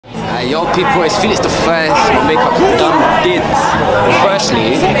Yo people, it's FelixThe1st, my makeup done did.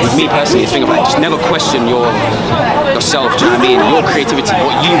 Firstly, with me personally, the thing of like, just never question yourself, do you know what I mean? Your creativity,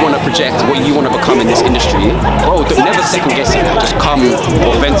 what you want to project, what you want to become in this industry. Bro, never second guess it, just come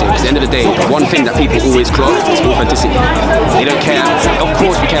authentic. Because at the end of the day, one thing that people always clock is authenticity. They don't care, of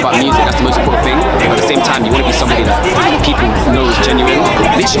course we care about music, that's the most important thing, but at the same time, you want to be somebody that people know is genuine.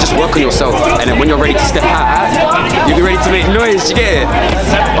 Literally just work on yourself, and then when you're ready to step out, you'll be ready to make noise, you get it?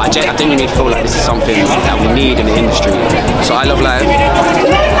 But I genuinely feel like this is something that we need in the industry. So ILUVLIVE,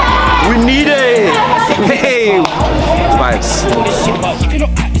 we need it! Hey! Vibes.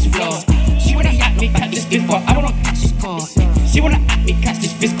 She wanna at me, catch this fist, but I don't know. She wanna at me, catch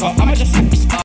this fist, but I'ma just